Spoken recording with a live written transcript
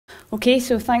Okay,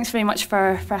 so thanks very much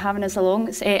for having us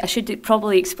along. I should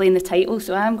probably explain the title.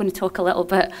 So I'm going to talk a little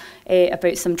bit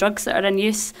about some drugs that are in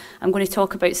use. I'm going to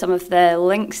talk about some of the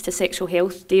links to sexual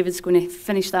health. David's going to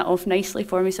finish that off nicely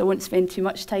for me, so I won't spend too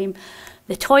much time.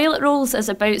 The toilet rolls is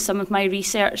about some of my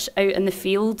research out in the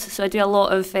field. So I do a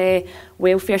lot of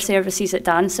welfare services at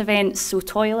dance events. So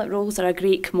toilet rolls are a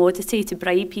great commodity to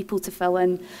bribe people to fill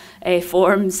in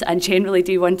forms and generally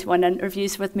do one-to-one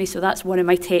interviews with me. So that's one of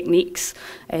my techniques.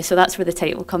 So that's where the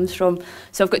title comes from.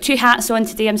 So I've got two hats on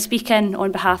today. I'm speaking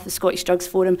on behalf of the Scottish Drugs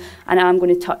Forum, and I'm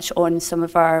going to touch on some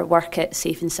of our work at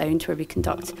Safe and Sound, where we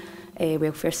conduct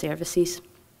welfare services.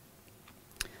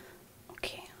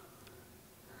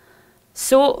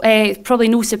 So, probably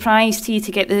no surprise to you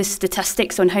to get the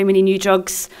statistics on how many new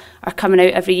drugs are coming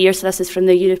out every year. So this is from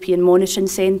the European Monitoring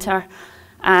Centre.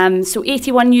 So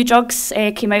 81 new drugs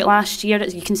came out last year.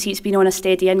 As you can see, it's been on a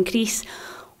steady increase.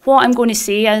 What I'm going to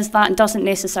say is that doesn't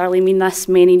necessarily mean this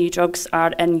many new drugs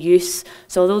are in use.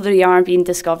 So although they are being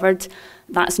discovered,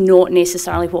 that's not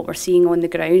necessarily what we're seeing on the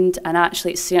ground, and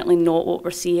actually it's certainly not what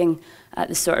we're seeing at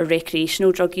the sort of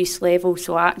recreational drug use level.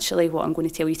 So actually what I'm going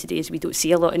to tell you today is we don't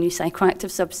see a lot of new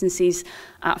psychoactive substances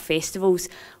at festivals.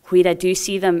 Where I do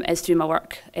see them is through my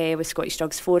work with Scottish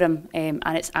Drugs Forum, and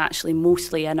it's actually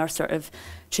mostly in our sort of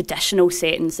traditional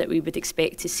settings that we would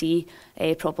expect to see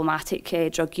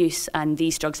problematic drug use, and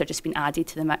these drugs are just being added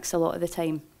to the mix a lot of the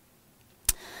time.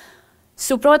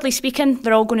 So broadly speaking,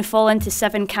 they're all going to fall into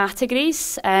 7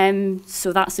 categories,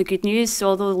 so that's the good news. So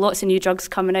although lots of new drugs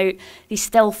coming out, they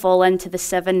still fall into the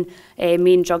 7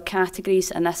 main drug categories,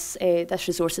 and this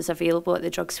resource is available at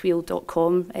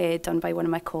thedrugswheel.com, done by one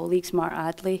of my colleagues, Mark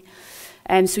Adley.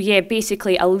 So yeah,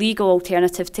 basically a legal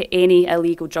alternative to any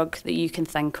illegal drug that you can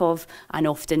think of, and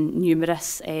often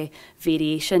numerous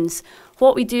variations.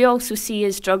 What we do also see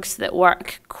is drugs that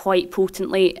work quite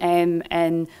potently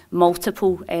in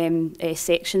multiple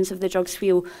sections of the drugs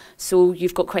wheel. So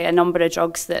you've got quite a number of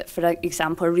drugs that, for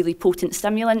example, are really potent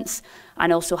stimulants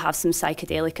and also have some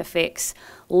psychedelic effects.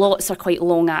 Lots are quite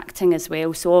long-acting as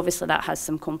well, so obviously that has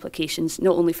some complications,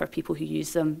 not only for people who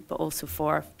use them, but also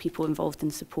for people involved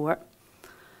in support.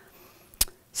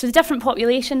 So the different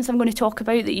populations I'm going to talk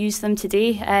about that use them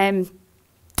today.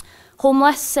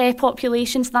 Homeless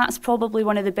populations, that's probably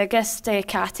one of the biggest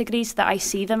categories that I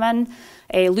see them in.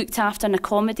 Looked after and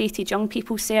accommodated young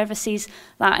people services,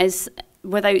 that is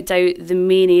without doubt the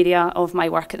main area of my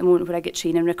work at the moment where I get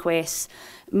training requests.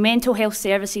 Mental health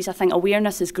services, I think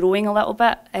awareness is growing a little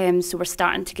bit, so we're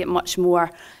starting to get much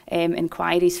more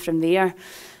inquiries from there.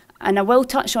 And I will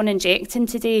touch on injecting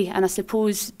today, and I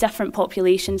suppose different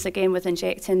populations again with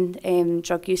injecting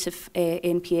drug use of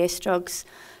NPS drugs.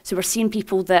 So we're seeing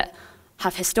people that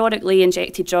have historically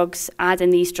injected drugs, adding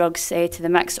these drugs to the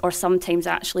mix, or sometimes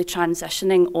actually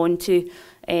transitioning onto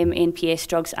NPS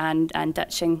drugs and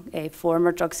ditching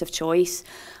former drugs of choice.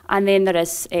 And then there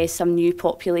is some new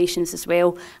populations as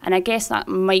well. And I guess that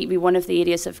might be one of the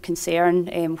areas of concern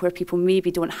where people maybe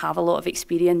don't have a lot of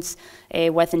experience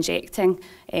with injecting,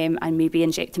 and maybe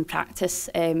injecting practice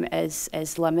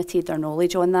is limited, their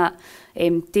knowledge on that.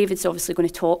 David's obviously going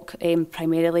to talk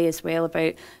primarily as well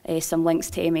about some links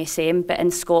to MSM, but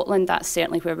in Scotland that's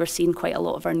certainly where we're seeing quite a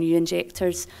lot of our new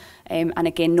injectors, and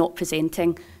again not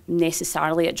presenting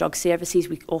necessarily at drug services,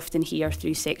 we often hear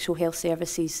through sexual health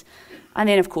services. And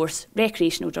then of course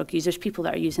recreational drug users, people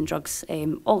that are using drugs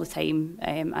all the time,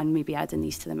 and maybe adding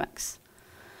these to the mix.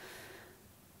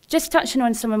 Just touching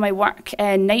on some of my work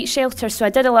in night shelters. So I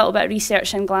did a little bit of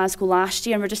research in Glasgow last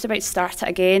year, and we're just about to start it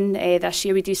again this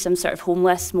year. We do some sort of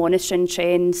homeless monitoring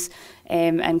trends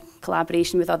in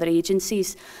collaboration with other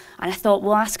agencies. And I thought,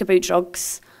 we'll ask about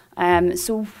drugs.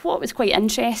 So what was quite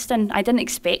interesting, I didn't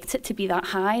expect it to be that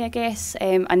high, I guess,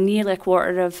 and nearly a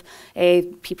quarter of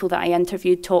people that I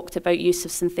interviewed talked about use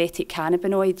of synthetic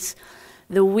cannabinoids.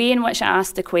 The way in which I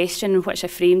asked the question, in which I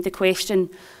framed the question,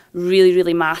 really,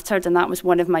 really mattered, and that was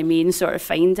one of my main sort of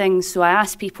findings. So I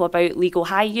asked people about legal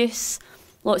high use.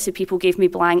 Lots of people gave me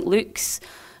blank looks,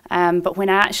 but when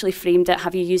I actually framed it,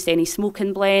 have you used any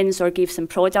smoking blends, or gave some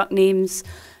product names,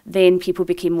 then people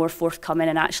became more forthcoming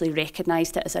and actually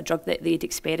recognised it as a drug that they'd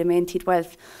experimented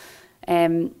with.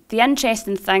 The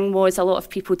interesting thing was a lot of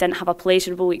people didn't have a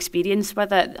pleasurable experience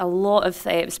with it. A lot of,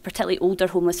 it was particularly older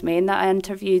homeless men that I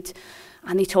interviewed,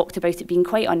 and they talked about it being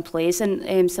quite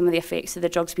unpleasant, some of the effects of the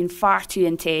drugs being far too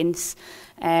intense,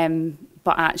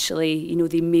 but actually, you know,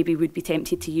 they maybe would be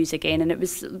tempted to use again. And it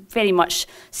was very much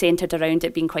centred around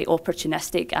it being quite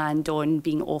opportunistic and on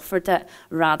being offered it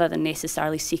rather than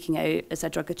necessarily seeking it out as a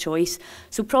drug of choice.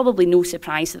 So probably no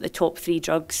surprise that the top 3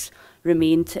 drugs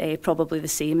remained probably the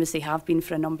same as they have been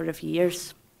for a number of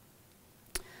years.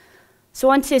 So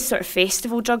on to sort of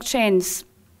festival drug trends.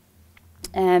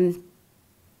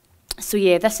 So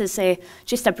yeah, this is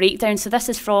just a breakdown. So this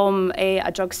is from a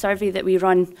drug survey that we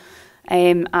run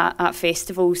at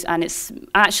festivals, and it's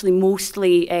actually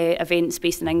mostly events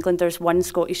based in England. There's one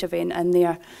Scottish event in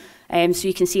there. So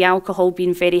you can see alcohol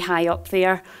being very high up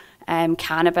there,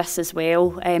 cannabis as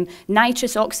well.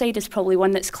 Nitrous oxide is probably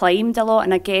one that's climbed a lot,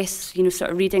 and I guess, you know,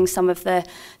 sort of reading some of the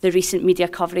recent media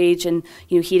coverage and,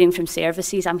 you know, hearing from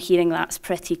services, I'm hearing that's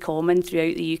pretty common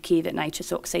throughout the UK, that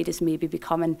nitrous oxide is maybe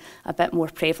becoming a bit more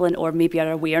prevalent, or maybe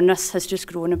our awareness has just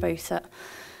grown about it.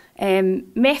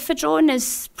 Methadone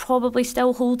is probably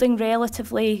still holding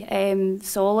relatively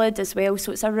solid as well,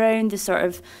 so it's around the sort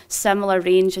of similar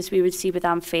range as we would see with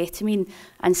amphetamine.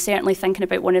 And certainly thinking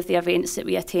about one of the events that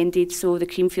we attended, so the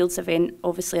Creamfields event,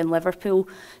 obviously in Liverpool,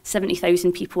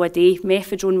 70,000 people a day.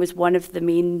 Methadone was one of the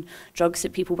main drugs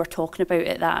that people were talking about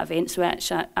at that event, so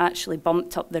it actually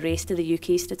bumped up the rest of the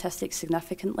UK statistics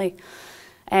significantly.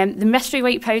 The mystery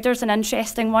white powder is an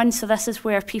interesting one. So this is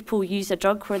where people use a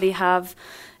drug where they have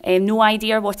no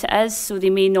idea what it is, so they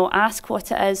may not ask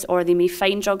what it is, or they may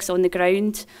find drugs on the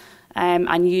ground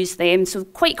and use them. So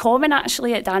quite common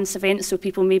actually at dance events, so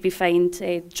people maybe find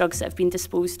drugs that have been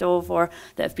disposed of or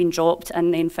that have been dropped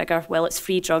and then figure, well, it's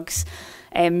free drugs.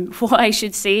 What I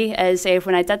should say is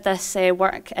when I did this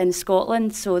work in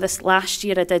Scotland, so this last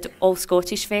year I did all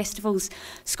Scottish festivals,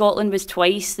 Scotland was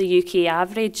twice the UK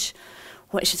average,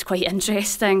 which is quite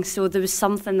interesting. So there was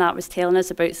something that was telling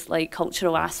us about like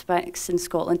cultural aspects in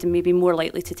Scotland and maybe more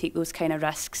likely to take those kind of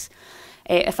risks.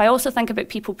 If I also think about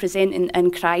people presenting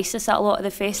in crisis at a lot of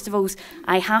the festivals,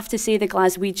 I have to say the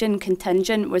Glaswegian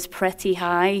contingent was pretty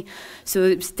high. So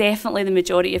it was definitely the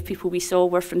majority of people we saw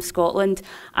were from Scotland.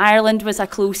 Ireland was a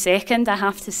close second, I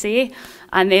have to say,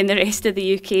 and then the rest of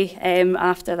the UK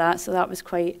after that. So that was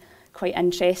quite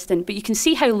interesting. But you can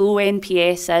see how low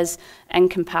NPS is in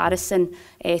comparison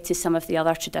to some of the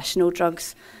other traditional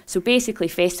drugs. So basically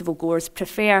festival goers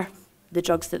prefer the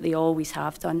drugs that they always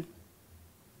have done.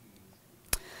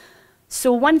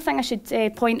 So one thing I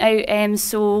should point out,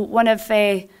 so one of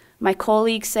my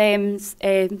colleagues,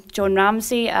 John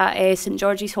Ramsey at St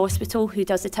George's Hospital, who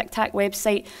does the Tic Tac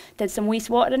website, did some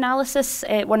wastewater analysis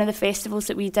at one of the festivals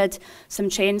that we did some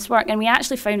trends work, and we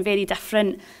actually found very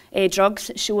different drugs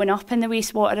showing up in the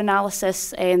wastewater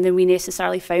analysis than we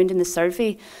necessarily found in the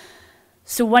survey.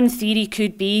 So one theory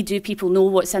could be, do people know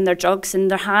what's in their drugs? And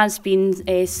there has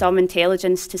been some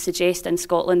intelligence to suggest in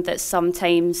Scotland that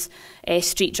sometimes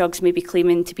street drugs may be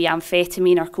claiming to be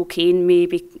amphetamine, or cocaine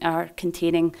maybe are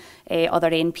containing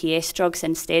other NPS drugs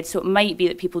instead. So it might be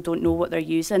that people don't know what they're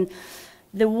using.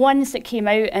 The ones that came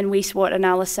out in wastewater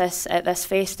analysis at this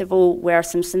festival were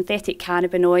some synthetic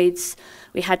cannabinoids.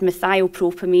 We had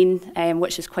methylpropamine,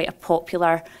 which is quite a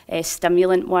popular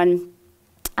stimulant one,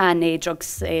 and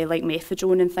drugs like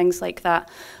methadone and things like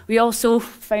that. We also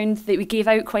found that we gave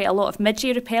out quite a lot of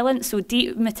midgie repellent, so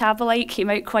deep metabolite came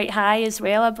out quite high as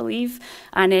well, I believe,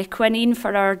 and quinine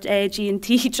for our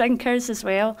G&T drinkers as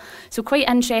well. So quite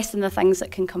interesting the things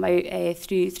that can come out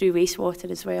through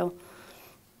wastewater as well.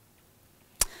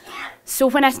 So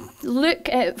when I look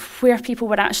at where people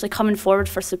were actually coming forward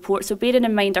for support, so bearing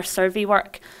in mind our survey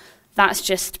work, that's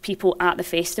just people at the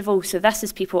festival. So this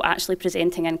is people actually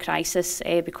presenting in crisis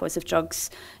because of drugs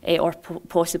or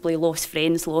possibly lost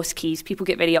friends, lost keys. People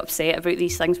get very upset about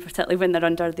these things, particularly when they're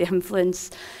under the influence.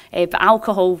 But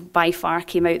alcohol by far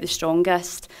came out the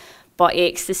strongest, but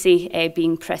ecstasy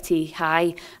being pretty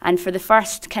high. And for the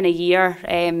first kind of year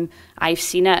I've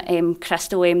seen it,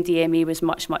 crystal MDMA was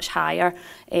much, much higher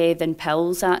than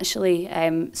pills actually.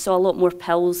 Saw a lot more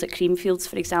pills at Creamfields,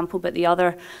 for example, but the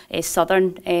other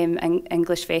southern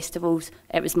English festivals,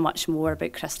 it was much more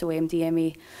about crystal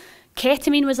MDMA.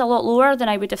 Ketamine was a lot lower than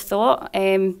I would have thought,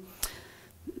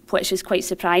 which is quite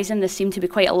surprising. There seemed to be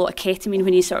quite a lot of ketamine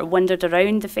when you sort of wandered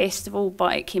around the festival,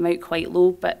 but it came out quite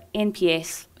low. But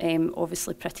NPS,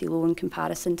 obviously pretty low in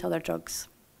comparison to other drugs.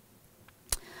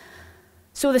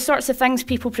 So the sorts of things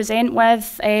people present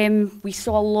with, we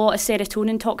saw a lot of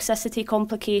serotonin toxicity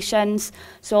complications,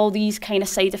 so all these kind of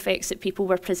side effects that people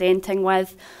were presenting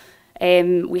with.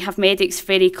 We have medics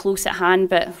very close at hand,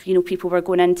 but you know, people were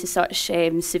going into such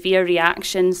severe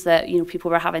reactions that you know,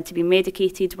 people were having to be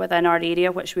medicated within our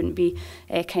area, which wouldn't be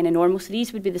kind of normal. So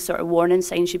these would be the sort of warning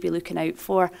signs you'd be looking out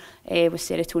for with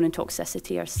serotonin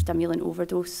toxicity or stimulant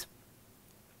overdose.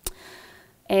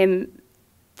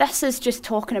 This is just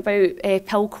talking about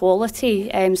pill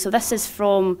quality. So this is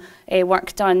from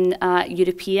work done at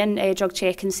European drug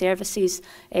checking services.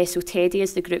 So TEDI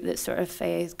is the group that sort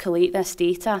of collate this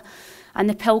data. And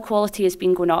the pill quality has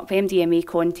been going up. MDMA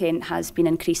content has been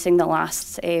increasing the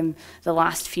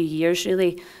last few years,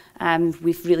 really.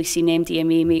 We've really seen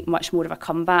MDMA make much more of a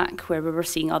comeback, where we were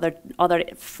seeing other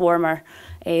former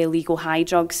legal high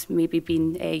drugs maybe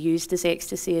being used as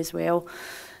ecstasy as well.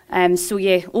 So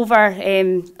yeah, over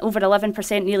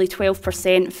 11%, nearly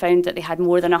 12% found that they had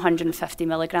more than 150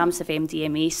 milligrams of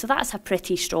MDMA. So that's a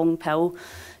pretty strong pill.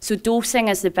 So dosing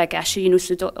is the big issue, you know.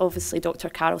 So obviously Dr.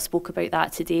 Carroll spoke about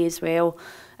that today as well,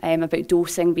 about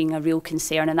dosing being a real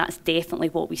concern, and that's definitely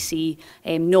what we see,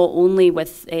 not only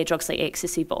with drugs like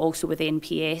ecstasy, but also with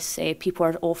NPS. People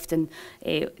are often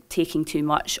taking too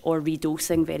much or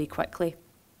redosing very quickly.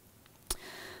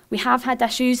 We have had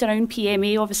issues around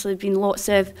PMA. Obviously, there have been lots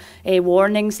of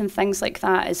warnings and things like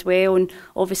that as well. And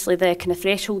obviously, the kind of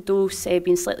threshold dose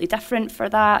being slightly different for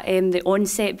that, the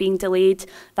onset being delayed,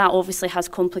 that obviously has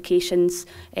complications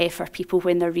for people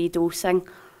when they're redosing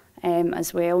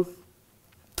as well.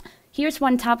 Here's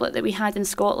one tablet that we had in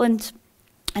Scotland,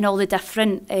 and all the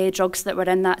different drugs that were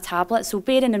in that tablet. So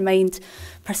bearing in mind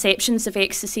perceptions of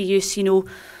ecstasy use, you know,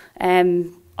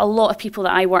 a lot of people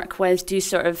that I work with do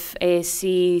sort of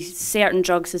see certain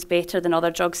drugs as better than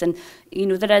other drugs, and you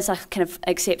know, there is a kind of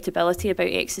acceptability about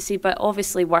ecstasy, but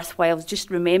obviously worthwhile just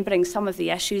remembering some of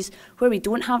the issues where we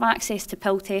don't have access to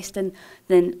pill testing.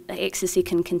 Then ecstasy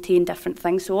can contain different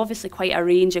things, so obviously quite a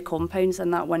range of compounds in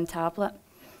that one tablet.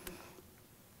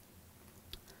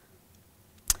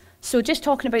 So just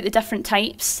talking about the different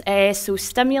types, so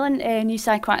stimulant, new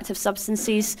psychoactive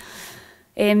substances.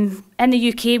 In the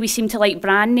UK, we seem to like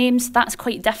brand names. That's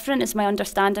quite different, is my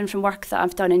understanding from work that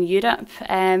I've done in Europe,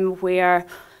 where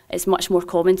it's much more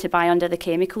common to buy under the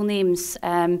chemical names.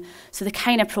 So the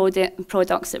kind of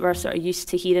products that we're sort of used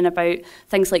to hearing about,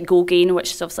 things like Gogain,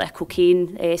 which is obviously a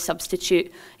cocaine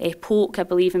substitute. Poke, I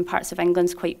believe, in parts of England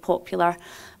is quite popular.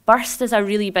 Burst is a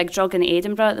really big drug in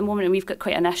Edinburgh at the moment, and we've got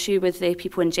quite an issue with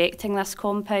people injecting this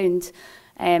compound.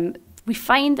 We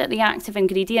find that the active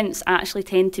ingredients actually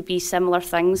tend to be similar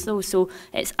things, though. So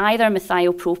it's either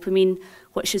methylpropamine,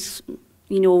 which is,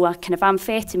 you know, a kind of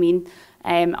amphetamine,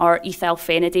 or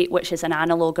ethylphenidate, which is an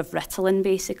analogue of Ritalin,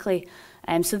 basically.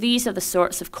 So these are the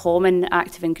sorts of common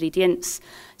active ingredients.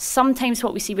 Sometimes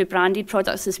what we see with branded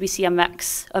products is we see a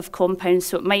mix of compounds,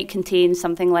 so it might contain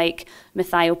something like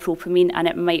methylpropamine, and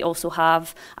it might also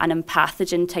have an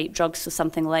empathogen type drug, so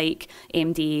something like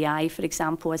MDAI, for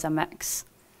example, as a mix.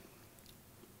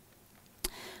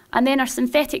 And then our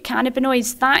synthetic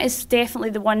cannabinoids, that is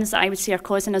definitely the ones that I would say are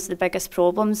causing us the biggest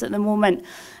problems at the moment.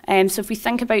 So if we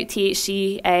think about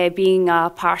THC being a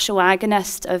partial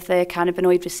agonist of the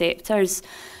cannabinoid receptors,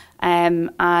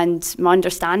 and my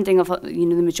understanding of, you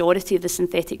know, the majority of the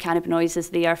synthetic cannabinoids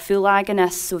is they are full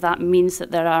agonists, so that means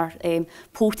that there are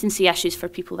potency issues for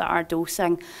people that are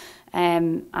dosing.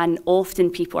 And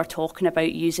often people are talking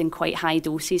about using quite high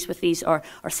doses with these, or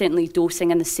certainly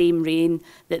dosing in the same range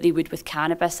that they would with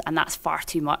cannabis, and that's far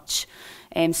too much.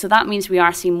 So that means we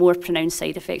are seeing more pronounced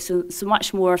side effects, so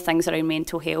much more things around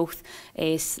mental health,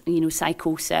 you know,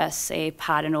 psychosis,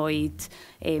 paranoid,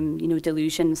 you know,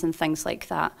 delusions and things like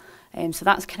that. So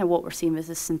that's kind of what we're seeing with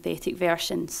the synthetic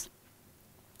versions.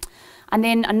 And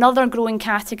then another growing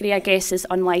category, I guess, is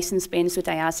unlicensed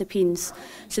benzodiazepines.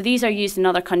 So these are used in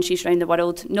other countries around the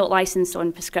world, not licensed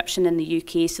on prescription in the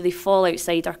UK, so they fall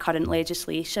outside our current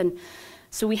legislation.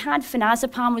 So we had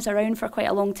phenazepam was around for quite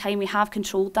a long time. We have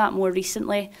controlled that more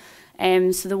recently.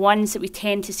 So the ones that we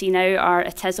tend to see now are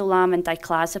atizolam and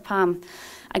diclazepam.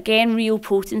 Again, real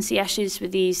potency issues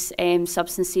with these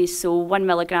substances, so 1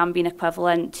 milligram being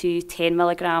equivalent to 10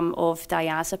 milligram of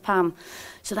diazepam.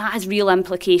 So that has real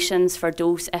implications for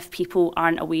dose if people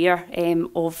aren't aware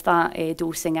of that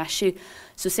dosing issue.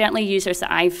 So certainly users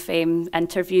that I've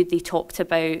interviewed, they talked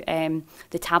about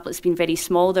the tablets being very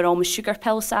small, they're almost sugar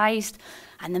pill sized,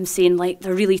 and them saying like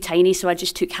they're really tiny, so I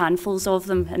just took handfuls of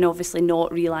them, and obviously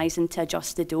not realising to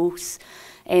adjust the dose.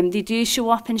 They do show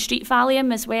up in street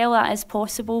Valium as well, that is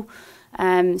possible.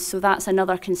 So that's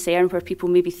another concern where people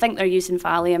maybe think they're using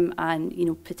Valium and, you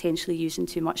know, potentially using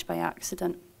too much by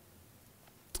accident.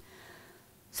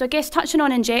 So I guess touching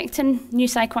on injecting new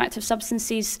psychoactive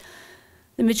substances,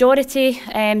 the majority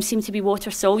seem to be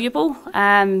water soluble.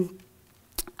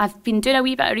 I've been doing a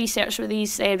wee bit of research with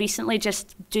these recently,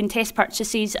 just doing test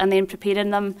purchases and then preparing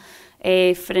them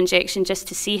for injection just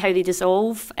to see how they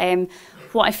dissolve.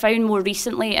 What I found more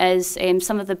recently is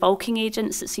some of the bulking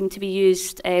agents that seem to be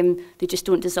used, they just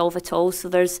don't dissolve at all. So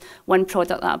there's one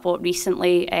product that I bought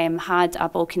recently had a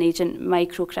bulking agent,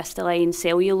 microcrystalline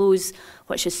cellulose,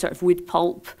 which is sort of wood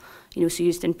pulp, you know, so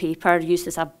used in paper, used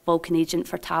as a bulking agent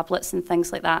for tablets and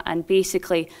things like that. And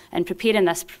basically, in preparing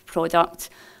this product,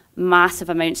 massive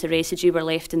amounts of residue were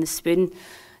left in the spoon.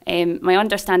 My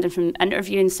understanding from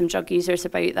interviewing some drug users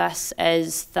about this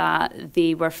is that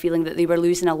they were feeling that they were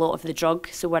losing a lot of the drug,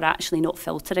 so we're actually not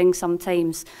filtering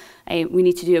sometimes. We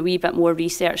need to do a wee bit more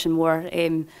research and more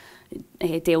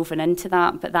delving into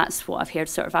that, but that's what I've heard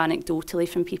sort of anecdotally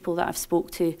from people that I've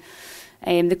spoke to.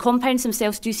 The compounds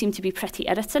themselves do seem to be pretty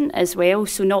irritant as well,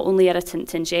 so not only irritant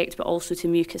to inject, but also to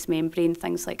mucous membrane,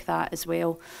 things like that as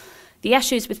well. The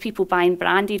issues with people buying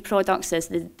branded products is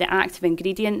the active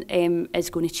ingredient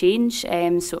is going to change.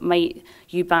 So it might,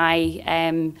 you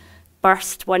buy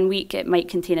Burst one week, it might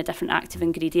contain a different active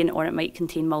ingredient, or it might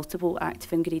contain multiple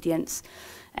active ingredients.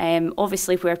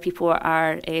 Obviously, where people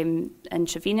are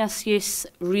intravenous use,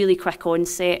 really quick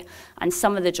onset, and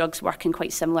some of the drugs working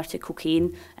quite similar to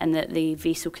cocaine in that they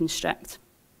vasoconstrict.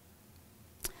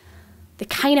 The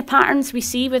kind of patterns we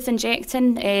see with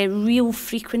injecting, real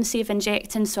frequency of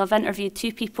injecting. So I've interviewed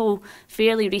 2 people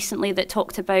fairly recently that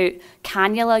talked about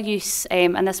cannula use,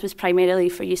 and this was primarily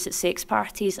for use at sex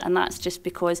parties, and that's just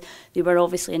because they were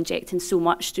obviously injecting so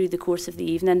much through the course of the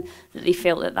evening that they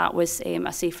felt that that was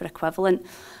a safer equivalent.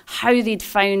 How they'd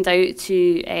found out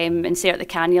to insert the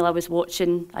cannula was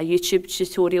watching a YouTube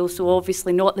tutorial, so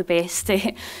obviously not the best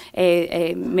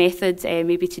method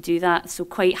maybe to do that, so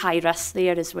quite high risk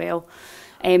there as well.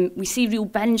 We see real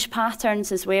binge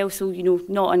patterns as well, so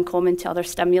not uncommon to other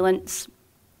stimulants.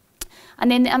 And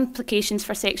then the implications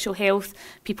for sexual health,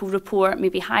 people report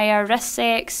maybe higher risk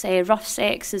sex, rough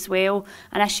sex as well.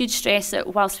 And I should stress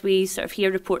that whilst we sort of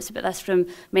hear reports about this from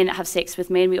men that have sex with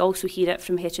men, we also hear it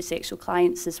from heterosexual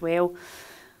clients as well.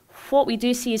 What we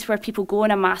do see is where people go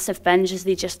on a massive binge is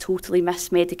they just totally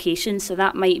miss medication. So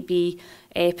that might be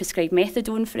prescribed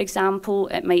methadone, for example.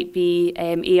 It might be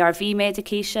ARV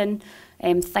medication,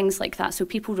 things like that. So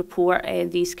people report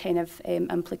these kind of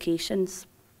implications.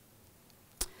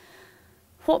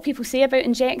 What people say about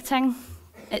injecting,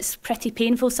 it's pretty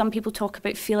painful. Some people talk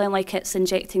about feeling like it's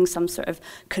injecting some sort of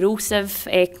corrosive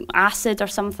acid or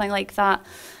something like that.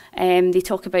 They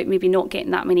talk about maybe not getting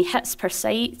that many hits per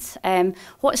site.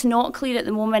 What's not clear at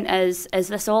the moment is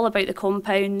this all about the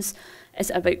compounds? Is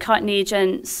it about cutting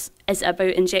agents? Is it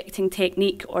about injecting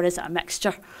technique? Or is it a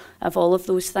mixture of all of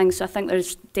those things? So I think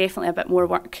there's definitely a bit more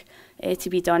work to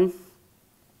be done.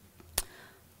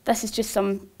 This is just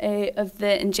some of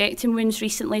the injecting wounds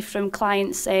recently from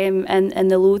clients in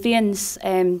the Lothians.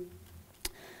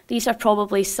 These are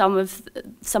probably some of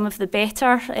the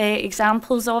better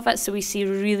examples of it. So we see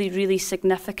really, really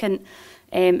significant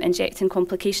injecting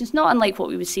complications, not unlike what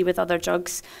we would see with other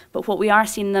drugs, but what we are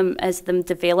seeing them is them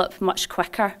develop much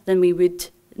quicker than we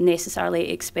would necessarily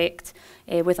expect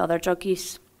with other drug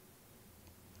use.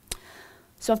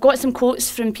 So I've got some quotes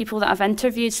from people that I've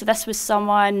interviewed. So this was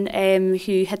someone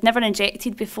who had never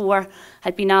injected before,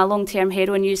 had been a long-term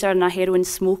heroin user and a heroin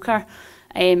smoker,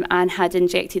 and had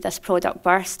injected this product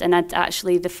Burst, and had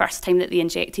actually, the first time that they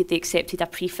injected, they accepted a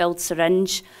pre-filled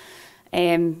syringe.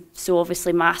 So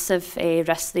obviously massive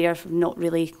risk there of not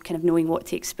really kind of knowing what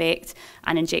to expect,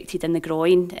 and injected in the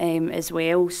groin as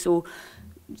well. So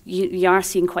you are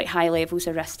seeing quite high levels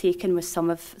of risk taken with some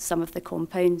of the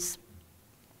compounds.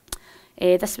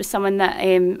 This was someone that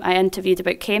I interviewed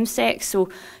about chemsex, so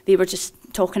they were just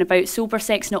talking about sober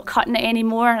sex, not cutting it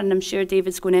anymore, and I'm sure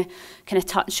David's going to kind of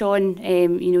touch on,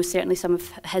 certainly some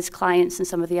of his clients and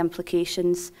some of the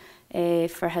implications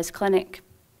for his clinic.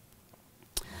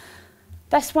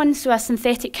 This one, so a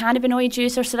synthetic cannabinoid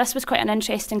user, so this was quite an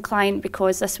interesting client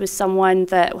because this was someone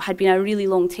that had been a really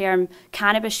long-term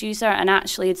cannabis user and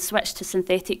actually had switched to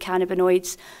synthetic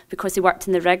cannabinoids because he worked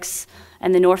in the rigs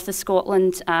in the north of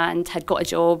Scotland and had got a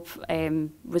job,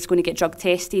 was going to get drug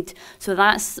tested. So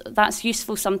that's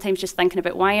useful sometimes, just thinking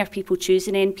about why are people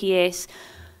choosing NPS.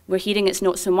 We're hearing it's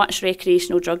not so much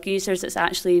recreational drug users, it's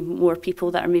actually more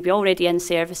people that are maybe already in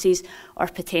services or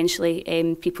potentially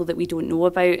people that we don't know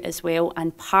about as well.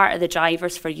 And part of the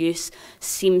drivers for use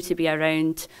seem to be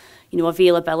around,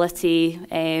 availability,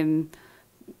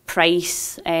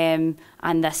 price, and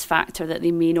this factor that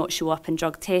they may not show up in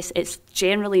drug tests. It's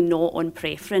generally not on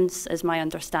preference, is my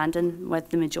understanding with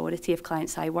the majority of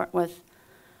clients I work with.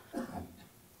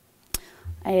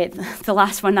 The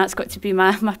last one, that's got to be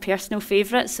my personal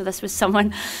favourite. So this was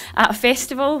someone at a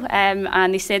festival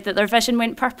and they said that their vision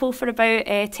went purple for about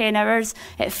 10 hours.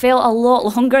 It felt a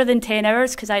lot longer than 10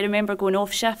 hours because I remember going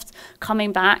off shift,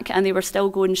 coming back and they were still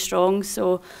going strong.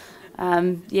 So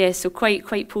so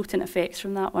quite potent effects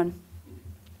from that one.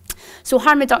 So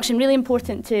harm reduction, really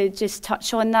important to just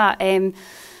touch on that.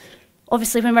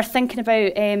 Obviously, when we're thinking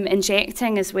about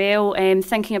injecting as well,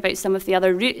 thinking about some of the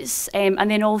other routes, and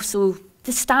then also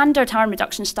the standard harm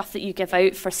reduction stuff that you give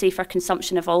out for safer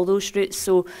consumption of all those routes,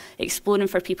 so exploring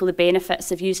for people the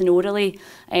benefits of using orally.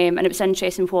 And it was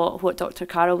interesting what Dr.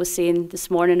 Carroll was saying this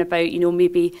morning about, you know,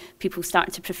 maybe people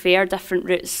start to prefer different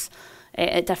routes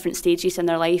at different stages in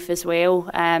their life as well.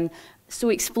 So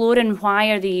exploring why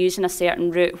are they using a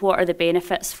certain route, what are the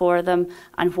benefits for them,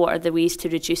 and what are the ways to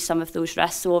reduce some of those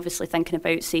risks. So obviously thinking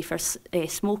about safer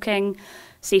smoking,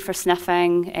 safer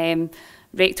sniffing,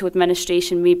 rectal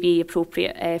administration may be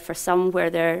appropriate for some where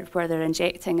they're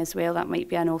injecting as well. That might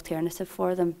be an alternative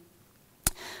for them.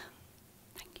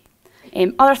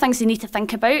 Other things they need to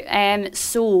think about,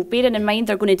 so bearing in mind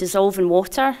they're going to dissolve in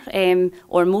water,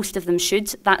 or most of them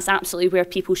should. That's absolutely where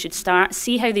people should start.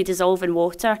 See how they dissolve in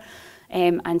water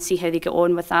and see how they get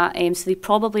on with that. So they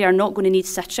probably are not going to need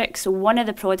citric. So one of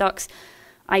the products,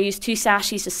 I used 2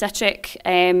 sachets of citric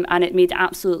and it made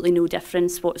absolutely no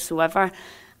difference whatsoever.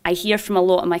 I hear from a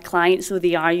lot of my clients, though,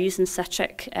 they are using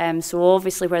citric. So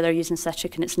obviously where they're using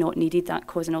citric and it's not needed, that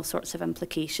causing all sorts of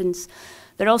implications.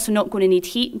 They're also not going to need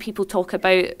heat. People talk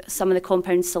about some of the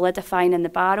compounds solidifying in the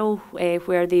barrel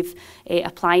where they've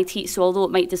applied heat. So although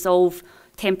it might dissolve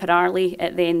temporarily,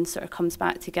 it then sort of comes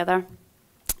back together.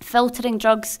 Filtering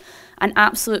drugs, an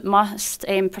absolute must,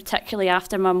 particularly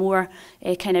after my more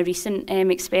kind of recent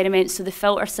experiments. So the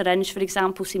filter syringe, for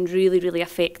example, seemed really, really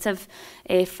effective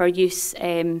for use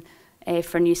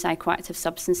for new psychoactive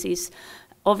substances.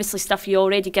 Obviously stuff you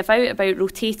already give out about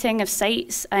rotating of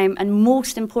sites, and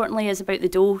most importantly is about the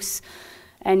dose.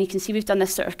 And you can see we've done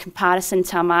this sort of comparison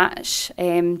to a match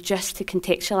just to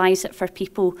contextualise it for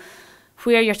people.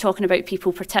 Where you're talking about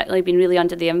people particularly being really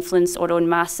under the influence or on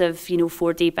massive, you know,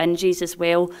 4-day binges as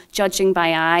well, judging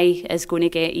by eye is going to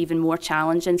get even more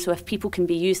challenging. So if people can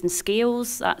be using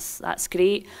scales, that's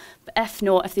great. But if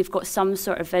not, if they've got some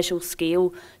sort of visual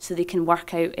scale so they can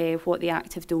work out what the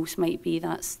active dose might be,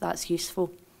 that's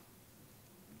useful.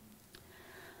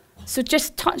 So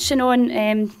just touching on,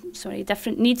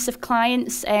 different needs of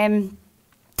clients.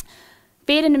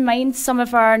 Bearing in mind some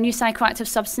of our new psychoactive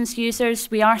substance users,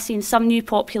 we are seeing some new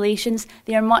populations.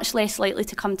 They are much less likely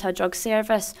to come to a drug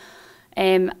service.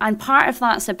 And part of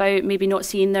that's about maybe not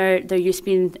seeing their use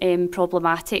being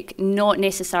problematic, not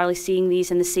necessarily seeing these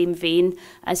in the same vein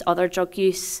as other drug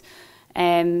use.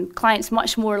 Clients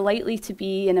much more likely to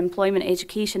be in employment,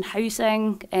 education,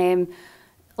 housing. A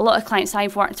lot of clients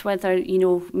I've worked with are, you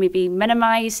know, maybe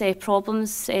minimise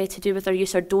problems to do with their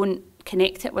use or don't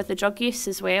connect it with the drug use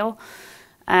as well.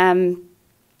 And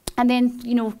then,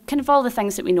 you know, kind of all the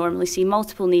things that we normally see,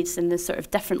 multiple needs and the sort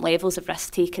of different levels of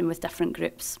risk taken with different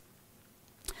groups.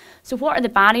 So what are the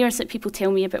barriers that people tell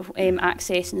me about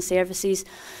accessing services?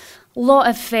 A lot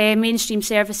of mainstream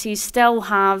services still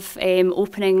have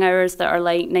opening hours that are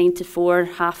like 9 to 4,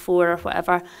 half 4 or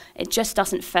whatever. It just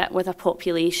doesn't fit with a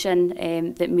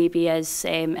population that maybe is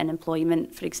in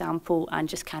employment, for example, and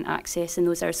just can't access in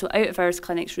those hours. So out of hours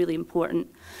clinic's really important.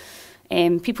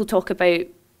 People talk about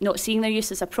not seeing their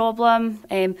use as a problem.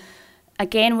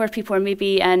 Again, where people are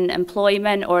maybe in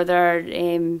employment or there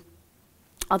are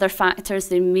other factors,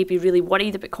 they may be really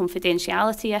worried about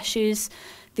confidentiality issues.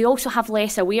 They also have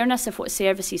less awareness of what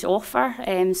services offer,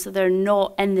 so they're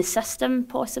not in the system,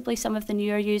 possibly, some of the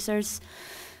newer users.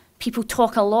 People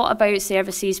talk a lot about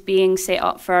services being set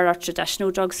up for our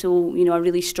traditional drugs, so, you know, a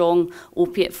really strong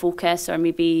opiate focus, or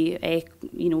maybe,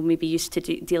 maybe used to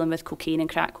dealing with cocaine and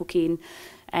crack cocaine,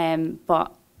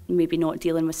 but maybe not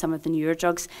dealing with some of the newer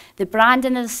drugs. The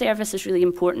branding of the service is really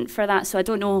important for that. So I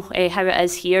don't know how it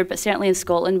is here, but certainly in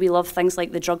Scotland we love things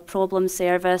like the drug problem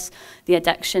service, the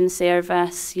addiction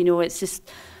service. You know, it's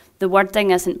just the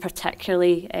wording isn't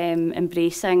particularly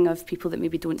embracing of people that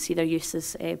maybe don't see their use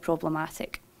as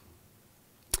problematic.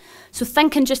 So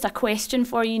thinking just a question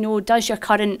for you, know, does your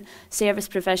current service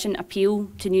provision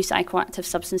appeal to new psychoactive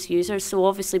substance users? So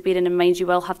obviously bearing in mind you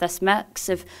will have this mix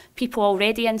of people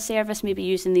already in service, maybe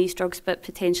using these drugs, but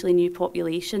potentially new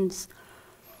populations.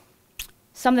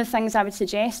 Some of the things I would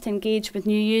suggest to engage with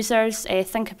new users,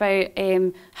 think about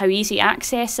how easy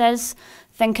access is,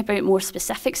 think about more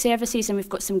specific services, and we've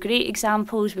got some great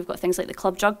examples. We've got things like the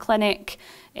Club Drug Clinic,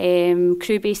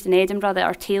 Crew based in Edinburgh, that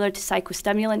are tailored to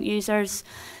psychostimulant users.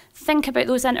 Think about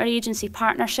those interagency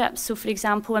partnerships. So, for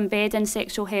example, embedding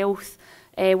sexual health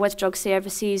with drug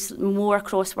services, more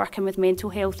cross-working with mental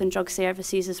health and drug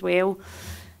services as well.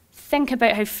 Think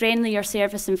about how friendly your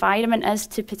service environment is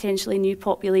to potentially new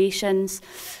populations.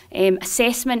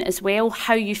 Assessment as well,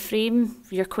 how you frame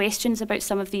your questions about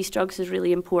some of these drugs is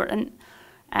really important.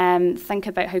 Think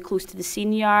about how close to the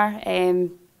scene you are.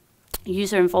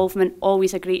 User involvement,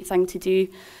 always a great thing to do.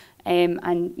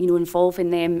 And, you know,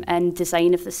 involving them in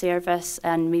design of the service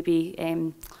and maybe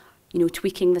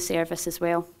tweaking the service as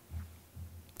well.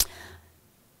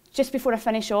 Just before I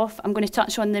finish off, I'm going to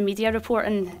touch on the media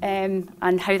reporting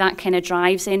and how that kind of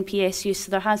drives NPS use.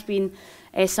 So there has been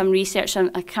some research,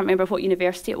 and I can't remember what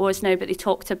university it was now, but they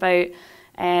talked about,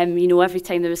 every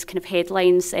time there was kind of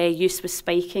headlines, use was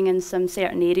spiking in some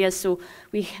certain areas. So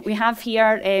we have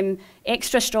here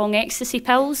extra strong ecstasy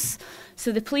pills.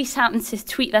 So the police happened to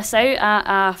tweet this out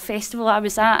at a festival I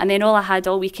was at, and then all I had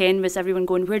all weekend was everyone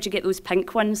going, where'd you get those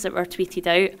pink ones that were tweeted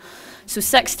out? So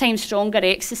 6 times stronger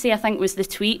ecstasy, I think, was the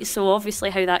tweet. So obviously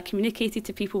how that communicated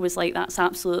to people was like, that's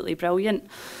absolutely brilliant.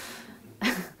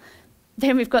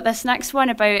 Then we've got this next one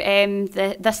about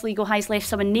this legal high's left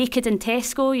someone naked in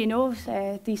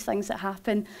Tesco, these things that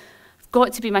happen.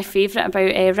 Got to be my favourite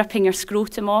about ripping your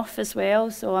scrotum off as well.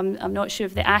 So I'm not sure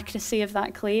of the accuracy of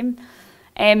that claim.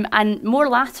 And more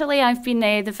latterly, I've been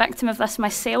the victim of this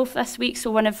myself this week.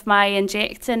 So one of my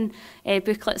injecting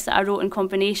booklets that I wrote in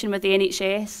combination with the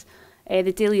NHS,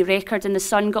 the Daily Record and the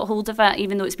Sun got hold of it,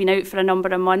 even though it's been out for a number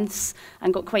of months,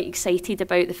 and got quite excited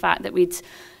about the fact that we'd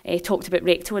talked about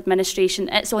rectal administration.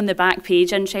 It's on the back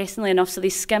page, interestingly enough, so they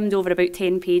skimmed over about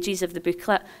 10 pages of the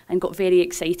booklet and got very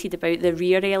excited about the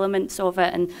rear elements of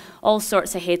it and all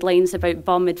sorts of headlines about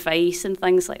bum advice and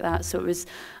things like that. So it was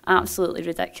absolutely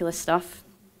ridiculous stuff.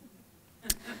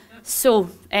 So,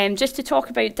 just to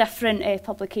talk about different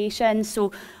publications,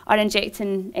 so our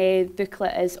injecting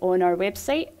booklet is on our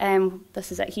website.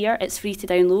 This is it here. It's free to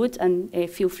download and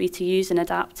feel free to use and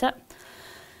adapt it.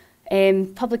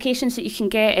 Publications that you can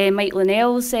get, Mike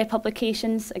Linnell's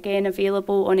publications, again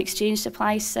available on Exchange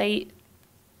Supply's site.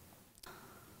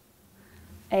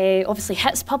 Obviously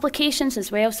HIT's publications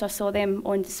as well, so I saw them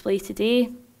on display today.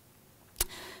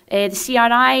 The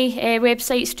CRI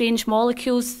website, Strange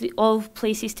Molecules, all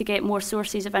places to get more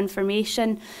sources of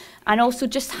information. And also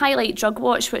just highlight Drug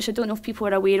Watch, which I don't know if people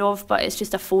are aware of, but it's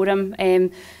just a forum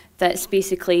that's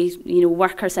basically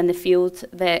workers in the field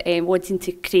that wanting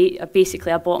to create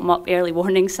basically a bottom-up early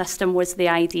warning system was the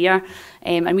idea.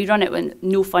 And we run it with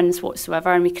no funds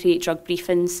whatsoever, and we create drug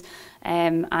briefings,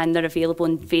 and they're available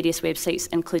on various websites,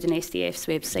 including SDF's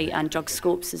website and Drug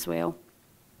Scopes as well.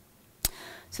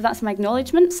 So that's my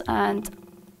acknowledgements, and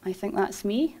I think that's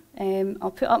me.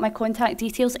 I'll put up my contact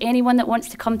details. Anyone that wants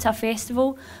to come to a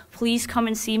festival, please come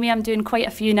and see me. I'm doing quite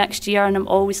a few next year, and I'm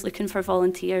always looking for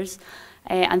volunteers.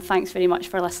 And thanks very much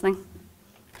for listening.